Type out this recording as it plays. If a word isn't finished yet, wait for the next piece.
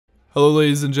Hello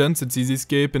ladies and gents, it's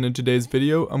EZScape, and in today's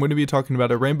video, I'm going to be talking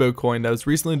about a rainbow coin that was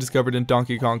recently discovered in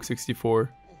Donkey Kong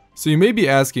 64. So you may be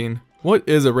asking, what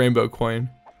is a rainbow coin?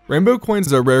 Rainbow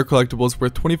coins are rare collectibles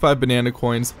worth 25 banana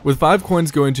coins, with 5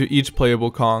 coins going to each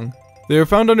playable Kong. They are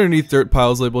found underneath dirt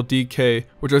piles labeled DK,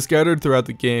 which are scattered throughout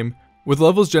the game, with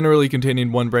levels generally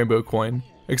containing 1 rainbow coin,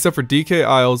 except for DK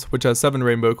Isles, which has 7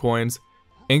 rainbow coins,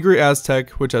 Angry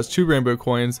Aztec, which has 2 rainbow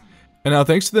coins, and now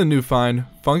thanks to the new find,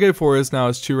 Fungi Forest now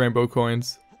has 2 rainbow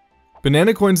coins.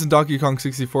 Banana coins in Donkey Kong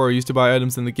 64 are used to buy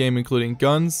items in the game including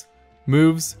guns,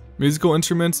 moves, musical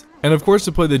instruments, and of course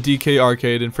to play the DK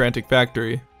arcade in Frantic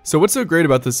Factory. So what's so great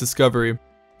about this discovery?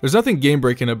 There's nothing game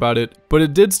breaking about it, but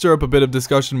it did stir up a bit of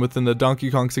discussion within the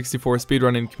Donkey Kong 64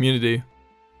 speedrunning community.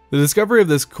 The discovery of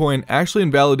this coin actually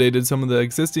invalidated some of the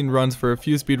existing runs for a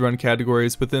few speedrun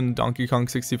categories within Donkey Kong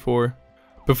 64.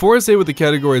 Before I say what the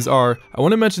categories are, I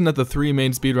want to mention that the 3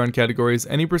 main speedrun categories,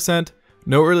 any percent,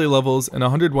 no early levels, and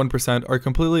 101% are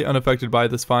completely unaffected by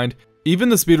this find. Even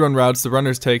the speedrun routes the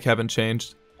runners take haven't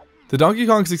changed. The Donkey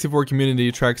Kong 64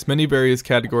 community tracks many various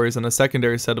categories on a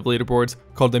secondary set of leaderboards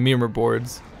called the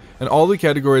Memerboards, and all the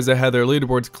categories that had their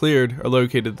leaderboards cleared are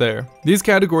located there. These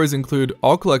categories include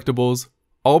all collectibles,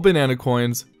 all banana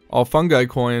coins, all fungi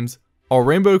coins, all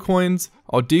rainbow coins,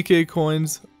 all DK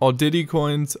coins, all Diddy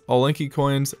coins, all Linky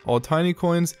coins, all tiny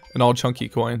coins, and all chunky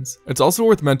coins. It's also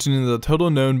worth mentioning that the total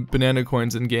known banana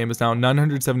coins in game is now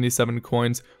 977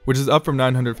 coins, which is up from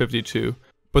 952.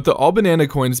 But the all banana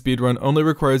coin speedrun only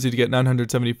requires you to get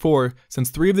 974, since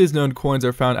 3 of these known coins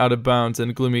are found out of bounds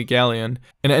in Gloomy Galleon,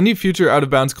 and any future out of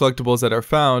bounds collectibles that are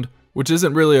found, which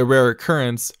isn't really a rare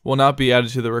occurrence, will not be added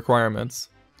to the requirements.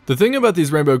 The thing about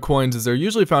these rainbow coins is they're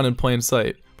usually found in plain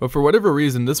sight, but for whatever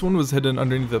reason this one was hidden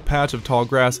underneath a patch of tall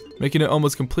grass, making it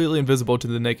almost completely invisible to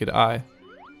the naked eye.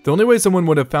 The only way someone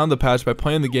would have found the patch by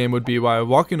playing the game would be by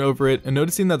walking over it and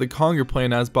noticing that the Kong you're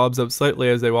playing as bobs up slightly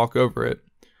as they walk over it.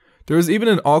 There was even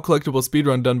an all collectible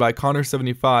speedrun done by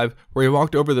Connor75 where he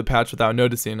walked over the patch without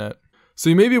noticing it.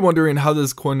 So you may be wondering how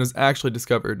this coin was actually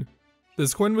discovered.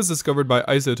 This coin was discovered by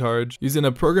Isotarge using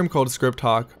a program called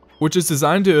ScriptHawk, which is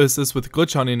designed to assist with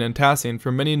glitch hunting and tasking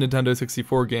for many Nintendo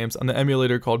 64 games on the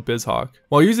emulator called BizHawk.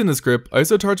 While using the script,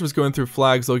 Isotarge was going through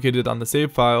flags located on the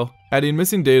save file, adding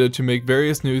missing data to make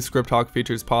various new ScriptHawk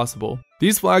features possible.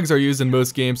 These flags are used in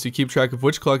most games to keep track of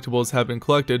which collectibles have been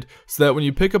collected, so that when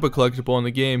you pick up a collectible in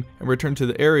the game and return to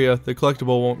the area, the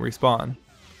collectible won't respawn.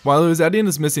 While he was adding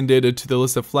this missing data to the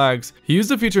list of flags, he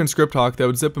used a feature in ScriptHawk that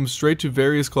would zip him straight to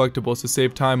various collectibles to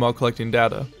save time while collecting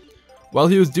data. While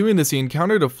he was doing this, he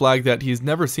encountered a flag that he's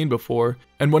never seen before,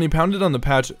 and when he pounded on the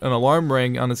patch, an alarm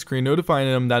rang on his screen notifying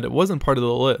him that it wasn't part of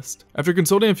the list. After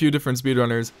consulting a few different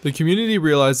speedrunners, the community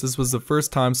realized this was the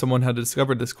first time someone had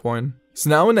discovered this coin. So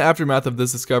now in the aftermath of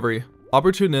this discovery,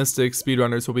 opportunistic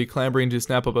speedrunners will be clamoring to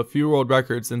snap up a few world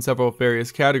records in several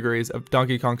various categories of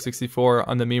Donkey Kong 64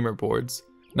 on the Memerboards.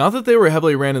 Not that they were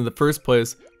heavily ran in the first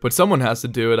place, but someone has to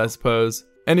do it, I suppose.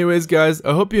 Anyways guys,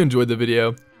 I hope you enjoyed the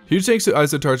video. Huge thanks to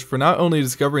Isotarge for not only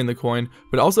discovering the coin,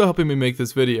 but also helping me make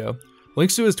this video.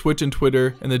 Links to his Twitch and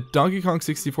Twitter, and the Donkey Kong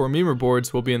 64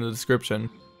 Memerboards will be in the description.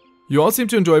 You all seem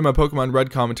to enjoy my Pokemon Red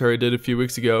commentary I did a few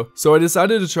weeks ago, so I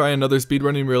decided to try another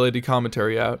speedrunning related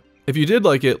commentary out. If you did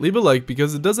like it, leave a like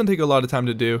because it doesn't take a lot of time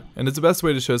to do, and it's the best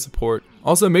way to show support.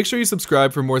 Also, make sure you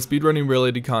subscribe for more speedrunning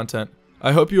related content.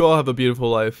 I hope you all have a beautiful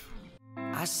life.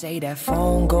 I say that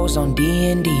phone goes on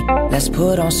D&D. Let's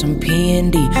put on some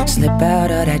P&D. Slip out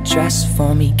of that dress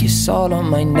for me. Kiss all on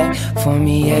my neck for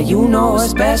me. Yeah, you know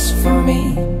what's best for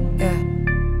me.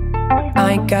 Yeah.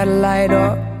 I ain't gotta light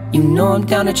up. You know I'm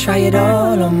down to try it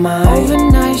all on my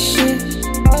overnight shit.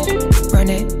 Run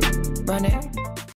it